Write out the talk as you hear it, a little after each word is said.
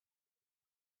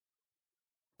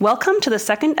Welcome to the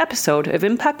second episode of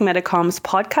Impact Medicom's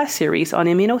podcast series on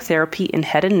immunotherapy in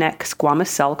head and neck squamous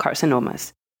cell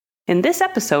carcinomas. In this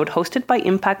episode, hosted by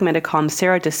Impact Medicom's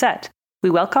Sarah Dissette,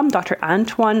 we welcome Dr.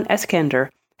 Antoine Eskender,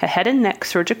 a head and neck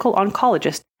surgical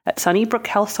oncologist at Sunnybrook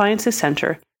Health Sciences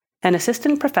Centre, an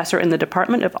assistant professor in the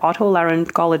Department of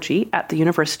Otolaryngology at the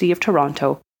University of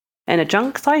Toronto, and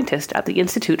adjunct scientist at the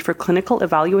Institute for Clinical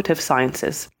Evaluative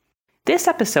Sciences. This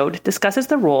episode discusses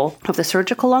the role of the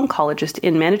surgical oncologist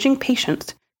in managing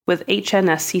patients with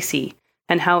HNSCC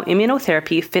and how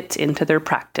immunotherapy fits into their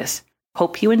practice.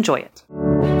 Hope you enjoy it.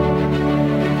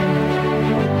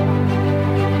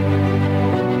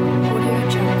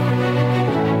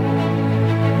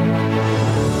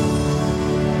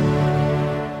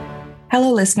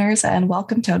 Hello, listeners, and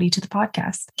welcome, Tony, to the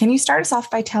podcast. Can you start us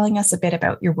off by telling us a bit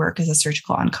about your work as a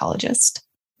surgical oncologist?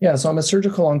 Yeah, so I'm a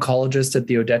surgical oncologist at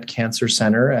the Odette Cancer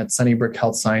Center at Sunnybrook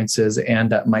Health Sciences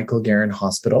and at Michael Garron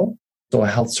Hospital. So a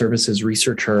health services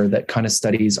researcher that kind of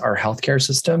studies our healthcare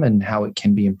system and how it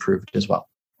can be improved as well.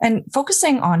 And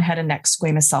focusing on head and neck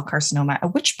squamous cell carcinoma,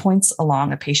 at which points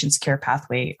along a patient's care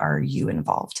pathway are you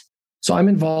involved? So I'm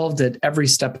involved at every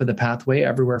step of the pathway,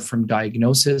 everywhere from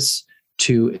diagnosis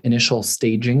to initial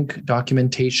staging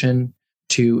documentation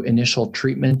to initial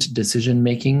treatment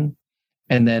decision-making.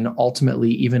 And then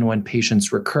ultimately, even when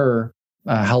patients recur,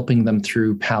 helping them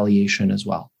through palliation as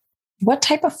well. What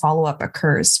type of follow-up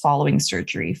occurs following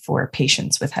surgery for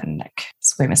patients with head and neck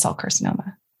squamous cell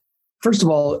carcinoma? First of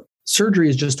all, surgery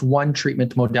is just one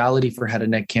treatment modality for head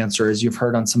and neck cancer, as you've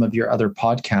heard on some of your other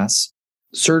podcasts.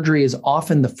 Surgery is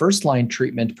often the first-line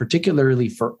treatment, particularly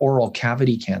for oral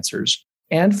cavity cancers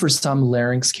and for some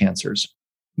larynx cancers.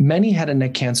 Many head and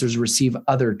neck cancers receive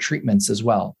other treatments as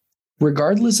well.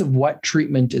 Regardless of what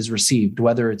treatment is received,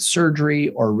 whether it's surgery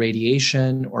or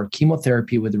radiation or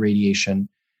chemotherapy with radiation,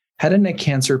 head and neck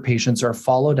cancer patients are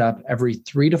followed up every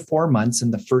 3 to 4 months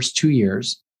in the first 2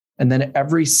 years, and then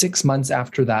every 6 months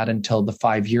after that until the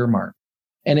 5-year mark.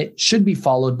 And it should be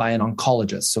followed by an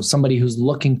oncologist, so somebody who's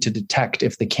looking to detect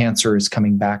if the cancer is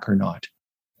coming back or not.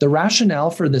 The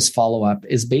rationale for this follow-up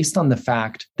is based on the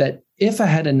fact that if a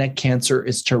head and neck cancer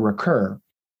is to recur,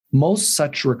 most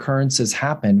such recurrences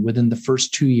happen within the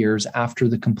first 2 years after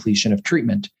the completion of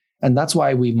treatment. And that's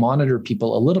why we monitor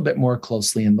people a little bit more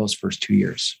closely in those first 2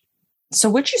 years. So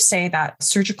would you say that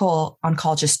surgical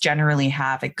oncologists generally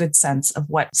have a good sense of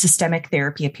what systemic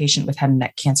therapy a patient with head and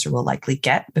neck cancer will likely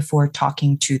get before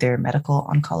talking to their medical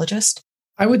oncologist?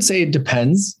 I would say it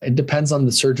depends. It depends on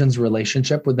the surgeon's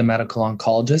relationship with the medical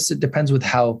oncologist. It depends with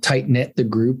how tight-knit the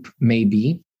group may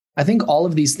be. I think all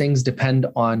of these things depend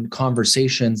on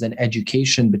conversations and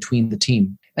education between the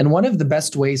team. And one of the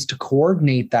best ways to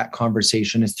coordinate that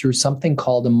conversation is through something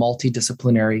called a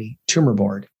multidisciplinary tumor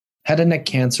board. Head and neck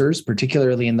cancers,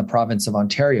 particularly in the province of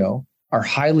Ontario, are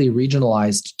highly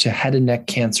regionalized to head and neck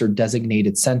cancer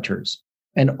designated centers.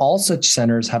 And all such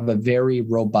centers have a very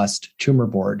robust tumor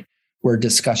board where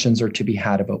discussions are to be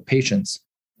had about patients.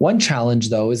 One challenge,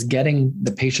 though, is getting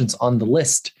the patients on the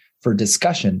list for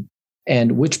discussion,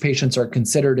 and which patients are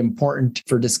considered important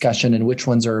for discussion and which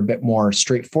ones are a bit more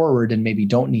straightforward and maybe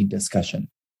don't need discussion.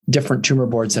 Different tumor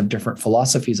boards have different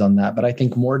philosophies on that, but I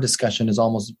think more discussion is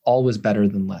almost always better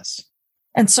than less.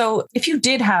 And so if you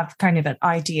did have kind of an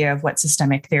idea of what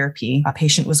systemic therapy a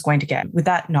patient was going to get, would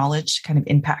that knowledge kind of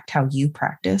impact how you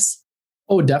practice?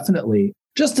 Oh, definitely.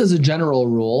 Just as a general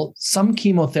rule, some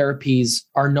chemotherapies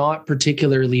are not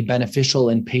particularly beneficial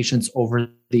in patients over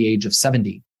the age of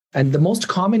 70. And the most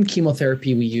common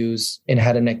chemotherapy we use in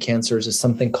head and neck cancers is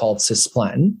something called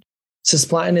cisplatin.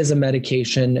 Cisplatin is a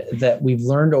medication that we've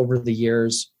learned over the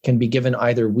years can be given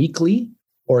either weekly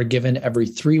or given every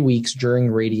 3 weeks during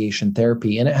radiation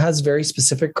therapy. And it has very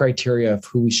specific criteria of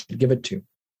who we should give it to.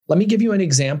 Let me give you an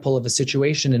example of a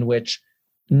situation in which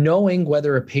knowing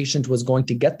whether a patient was going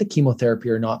to get the chemotherapy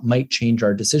or not might change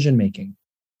our decision-making.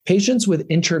 Patients with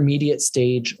intermediate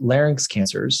stage larynx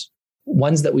cancers,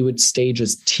 ones that we would stage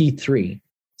as T3.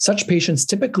 Such patients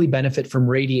typically benefit from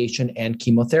radiation and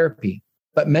chemotherapy,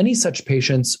 but many such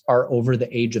patients are over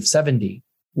the age of 70.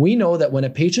 We know that when a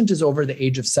patient is over the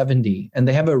age of 70 and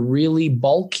they have a really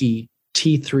bulky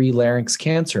T3 larynx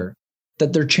cancer,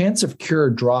 that their chance of cure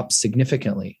drops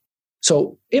significantly.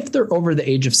 So if they're over the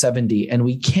age of 70 and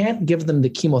we can't give them the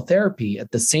chemotherapy at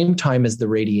the same time as the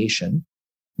radiation,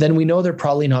 then we know they're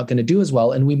probably not going to do as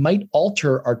well. And we might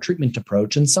alter our treatment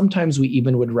approach. And sometimes we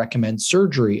even would recommend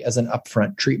surgery as an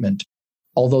upfront treatment.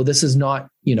 Although this is not,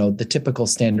 the typical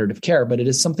standard of care, but it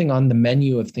is something on the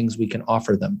menu of things we can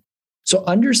offer them. So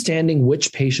understanding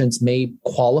which patients may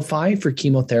qualify for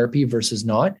chemotherapy versus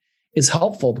not is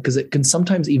helpful because it can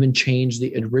sometimes even change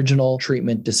the original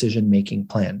treatment decision-making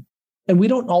plan. And we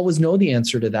don't always know the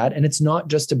answer to that. And it's not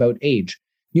just about age.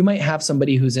 You might have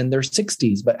somebody who's in their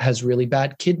 60s, but has really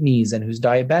bad kidneys and who's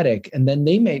diabetic, and then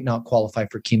they may not qualify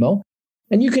for chemo.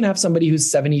 And you can have somebody who's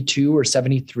 72 or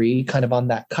 73, kind of on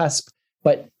that cusp,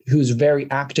 but who's very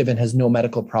active and has no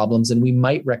medical problems, and we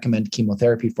might recommend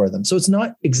chemotherapy for them. So it's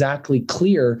not exactly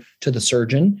clear to the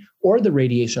surgeon or the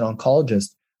radiation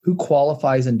oncologist who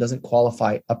qualifies and doesn't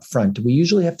qualify upfront. We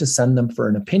usually have to send them for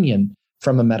an opinion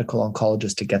from a medical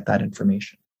oncologist to get that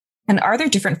information. And are there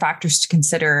different factors to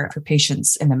consider for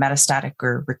patients in the metastatic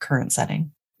or recurrent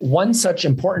setting? One such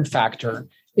important factor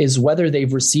is whether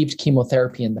they've received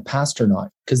chemotherapy in the past or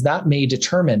not, because that may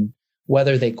determine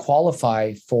whether they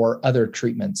qualify for other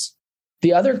treatments.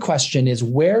 The other question is,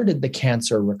 where did the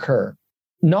cancer recur?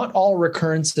 Not all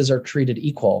recurrences are treated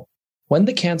equal. When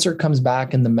the cancer comes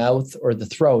back in the mouth or the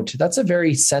throat, that's a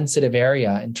very sensitive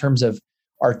area in terms of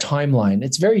our timeline.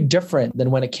 It's very different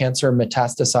than when a cancer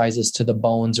metastasizes to the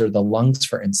bones or the lungs,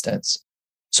 for instance.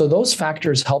 So those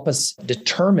factors help us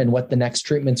determine what the next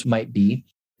treatments might be.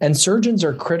 And surgeons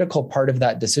are a critical part of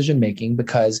that decision-making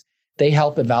because they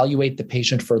help evaluate the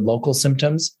patient for local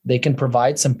symptoms. They can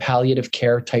provide some palliative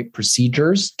care type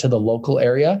procedures to the local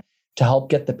area to help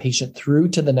get the patient through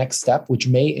to the next step, which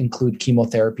may include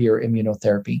chemotherapy or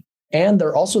immunotherapy. And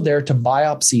they're also there to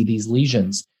biopsy these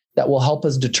lesions that will help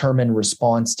us determine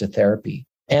response to therapy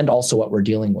and also what we're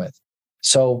dealing with.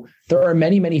 So there are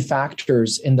many, many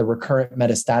factors in the recurrent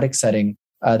metastatic setting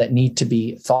that need to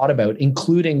be thought about,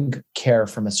 including care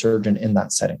from a surgeon in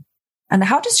that setting. And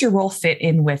how does your role fit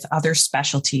in with other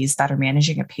specialties that are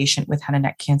managing a patient with head and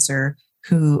neck cancer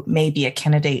who may be a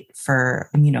candidate for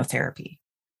immunotherapy?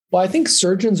 Well, I think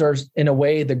surgeons are, in a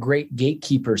way, the great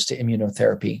gatekeepers to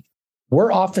immunotherapy.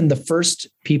 We're often the first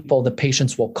people the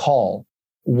patients will call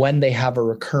when they have a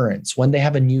recurrence, when they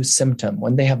have a new symptom,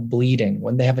 when they have bleeding,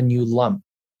 when they have a new lump.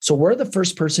 So we're the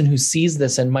first person who sees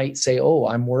this and might say, oh,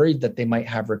 I'm worried that they might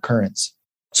have recurrence.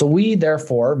 So we,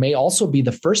 therefore, may also be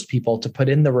the first people to put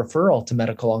in the referral to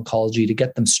medical oncology to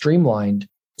get them streamlined.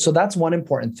 So that's one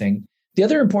important thing. The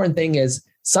other important thing is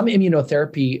some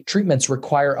immunotherapy treatments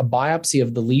require a biopsy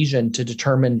of the lesion to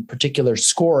determine particular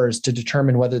scores to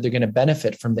determine whether they're going to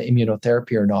benefit from the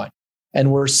immunotherapy or not.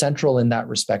 And we're central in that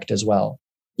respect as well.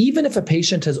 Even if a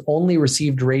patient has only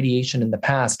received radiation in the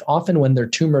past, often when their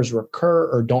tumors recur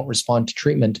or don't respond to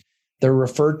treatment, they're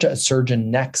referred to a surgeon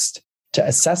next to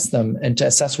assess them and to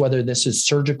assess whether this is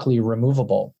surgically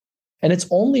removable. And it's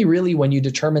only really when you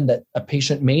determine that a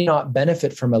patient may not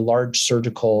benefit from a large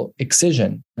surgical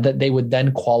excision that they would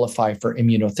then qualify for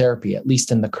immunotherapy, at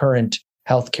least in the current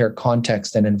healthcare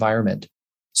context and environment.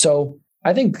 So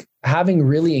I think having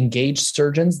really engaged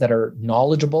surgeons that are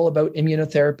knowledgeable about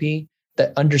immunotherapy,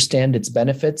 that understand its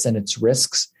benefits and its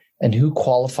risks, and who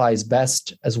qualifies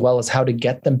best, as well as how to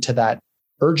get them to that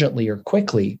urgently or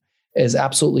quickly, is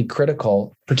absolutely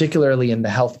critical, particularly in the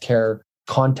healthcare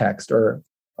context. Or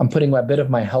I'm putting a bit of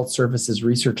my health services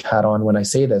research hat on when I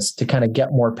say this, to kind of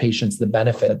get more patients the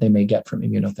benefit that they may get from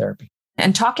immunotherapy.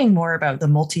 And talking more about the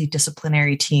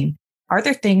multidisciplinary team, are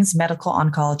there things medical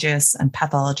oncologists and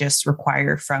pathologists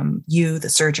require from you, the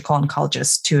surgical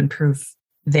oncologist, to improve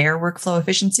their workflow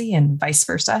efficiency and vice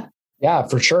versa? Yeah,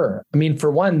 for sure. I mean,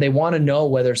 for one, they want to know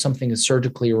whether something is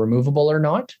surgically removable or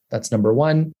not. That's number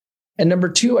one. And number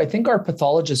two, I think our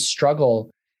pathologists struggle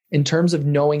in terms of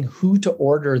knowing who to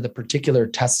order the particular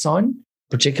tests on,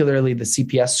 particularly the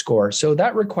CPS score. So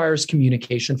that requires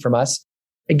communication from us.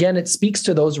 Again, it speaks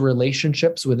to those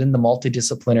relationships within the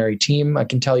multidisciplinary team. I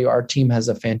can tell you our team has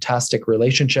a fantastic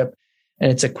relationship,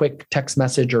 and it's a quick text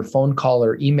message or phone call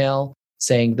or email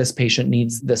saying this patient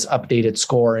needs this updated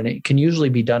score. And it can usually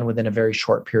be done within a very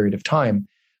short period of time.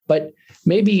 But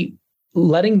maybe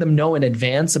letting them know in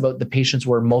advance about the patients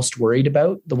we're most worried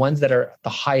about, the ones that are at the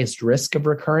highest risk of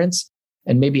recurrence,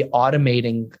 and maybe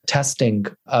automating testing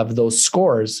of those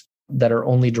scores that are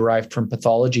only derived from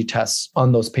pathology tests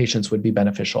on those patients would be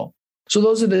beneficial. So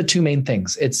those are the two main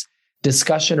things. It's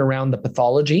discussion around the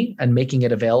pathology and making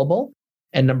it available.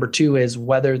 And number two is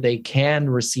whether they can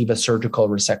receive a surgical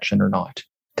resection or not,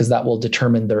 because that will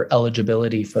determine their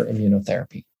eligibility for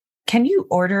immunotherapy. Can you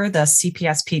order the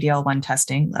CPS PD-L1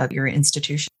 testing at your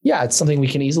institution? Yeah, it's something we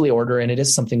can easily order, and it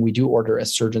is something we do order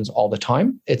as surgeons all the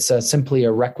time. It's simply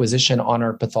a requisition on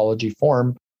our pathology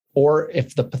form, or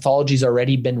if the pathology's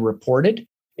already been reported,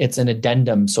 it's an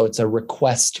addendum. So it's a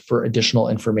request for additional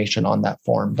information on that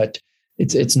form, but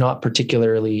it's not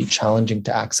particularly challenging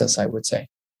to access, I would say.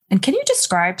 And can you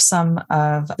describe some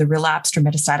of the relapsed or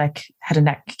metastatic head and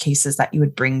neck cases that you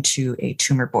would bring to a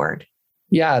tumor board?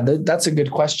 Yeah, that's a good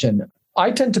question.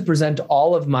 I tend to present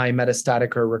all of my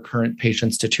metastatic or recurrent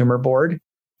patients to tumor board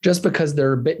just because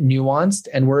they're a bit nuanced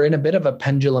and we're in a bit of a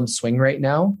pendulum swing right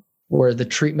now where the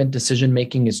treatment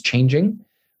decision-making is changing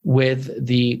with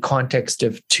the context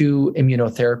of 2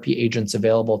 immunotherapy agents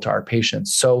available to our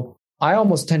patients. So I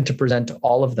almost tend to present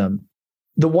all of them.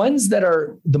 The ones that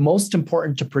are the most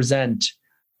important to present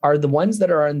are the ones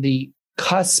that are on the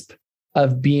cusp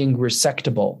of being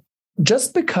resectable.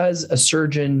 Just because a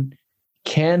surgeon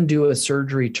can do a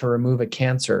surgery to remove a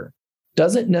cancer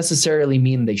doesn't necessarily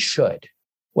mean they should.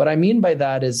 What I mean by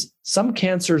that is some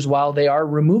cancers, while they are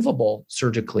removable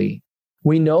surgically,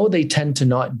 we know they tend to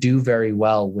not do very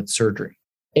well with surgery.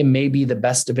 It may be the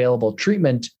best available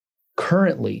treatment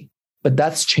currently, but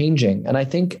that's changing. And I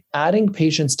think adding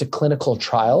patients to clinical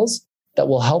trials that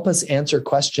will help us answer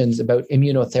questions about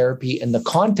immunotherapy in the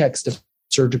context of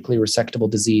surgically resectable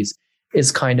disease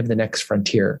is kind of the next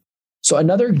frontier. So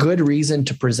another good reason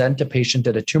to present a patient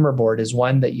at a tumor board is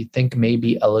one that you think may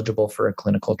be eligible for a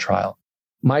clinical trial.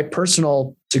 My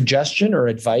personal suggestion or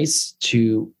advice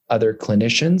to other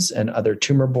clinicians and other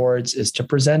tumor boards is to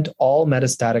present all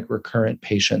metastatic recurrent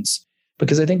patients,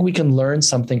 because I think we can learn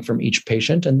something from each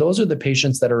patient. And those are the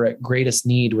patients that are at greatest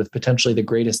need with potentially the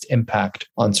greatest impact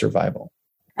on survival.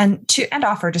 And to end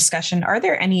off our discussion, are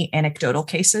there any anecdotal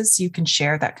cases you can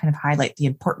share that kind of highlight the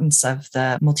importance of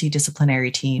the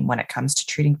multidisciplinary team when it comes to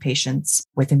treating patients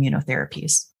with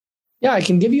immunotherapies? Yeah, I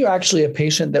can give you actually a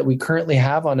patient that we currently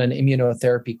have on an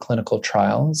immunotherapy clinical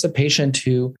trial. It's a patient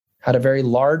who had a very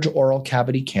large oral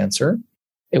cavity cancer.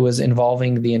 It was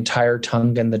involving the entire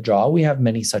tongue and the jaw. We have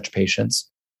many such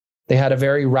patients. They had a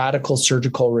very radical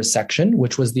surgical resection,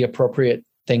 which was the appropriate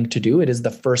thing to do. It is the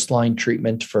first line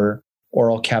treatment for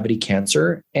oral cavity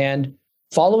cancer. And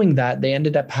following that, they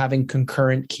ended up having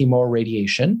concurrent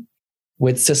chemoradiation,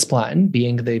 with cisplatin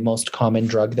being the most common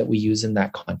drug that we use in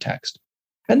that context.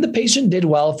 And the patient did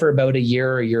well for about a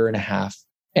year and a half.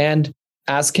 And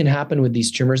as can happen with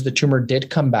these tumors, the tumor did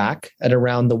come back at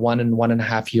around the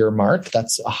 1.5 year mark.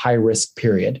 That's a high risk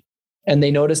period. And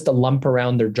they noticed a lump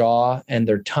around their jaw and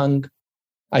their tongue.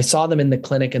 I saw them in the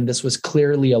clinic, and this was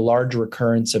clearly a large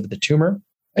recurrence of the tumor.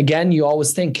 Again, you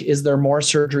always think, is there more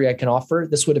surgery I can offer?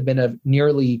 This would have been a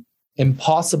nearly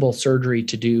impossible surgery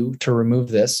to do to remove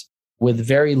this with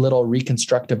very little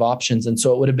reconstructive options. And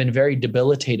so it would have been very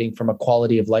debilitating from a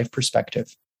quality of life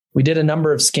perspective. We did a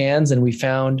number of scans and we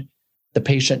found the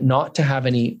patient not to have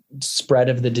any spread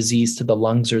of the disease to the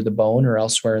lungs or the bone or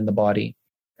elsewhere in the body.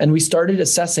 And we started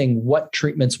assessing what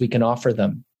treatments we can offer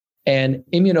them. And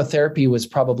immunotherapy was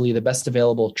probably the best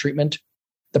available treatment.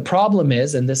 The problem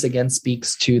is, and this again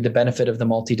speaks to the benefit of the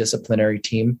multidisciplinary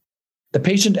team, the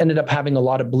patient ended up having a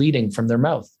lot of bleeding from their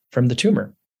mouth, from the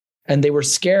tumor. And they were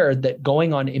scared that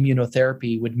going on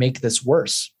immunotherapy would make this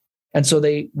worse. And so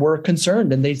they were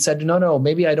concerned and they said, no,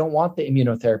 maybe I don't want the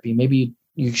immunotherapy. Maybe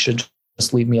you should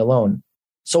just leave me alone.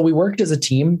 So we worked as a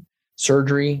team,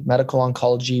 surgery, medical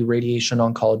oncology, radiation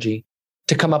oncology,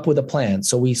 to come up with a plan.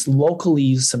 So we locally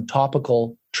used some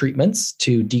topical treatments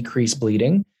to decrease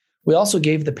bleeding. We also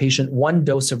gave the patient 1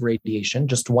 dose of radiation,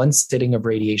 just 1 sitting of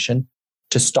radiation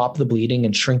to stop the bleeding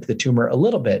and shrink the tumor a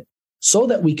little bit so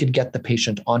that we could get the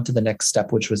patient onto the next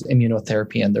step, which was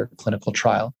immunotherapy and their clinical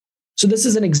trial. So this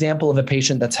is an example of a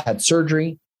patient that's had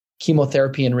surgery,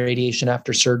 chemotherapy and radiation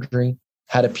after surgery,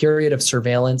 had a period of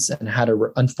surveillance and had an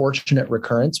unfortunate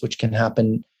recurrence, which can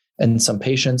happen in some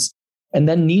patients, and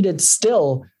then needed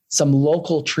still some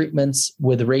local treatments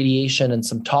with radiation and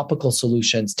some topical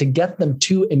solutions to get them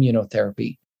to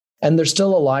immunotherapy. And they're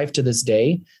still alive to this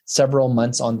day, several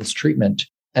months on this treatment.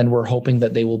 And we're hoping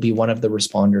that they will be one of the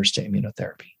responders to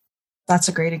immunotherapy. That's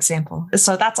a great example.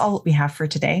 So that's all we have for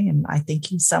today. And I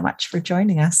thank you so much for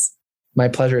joining us. My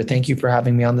pleasure. Thank you for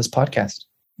having me on this podcast.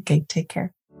 Okay, take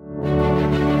care.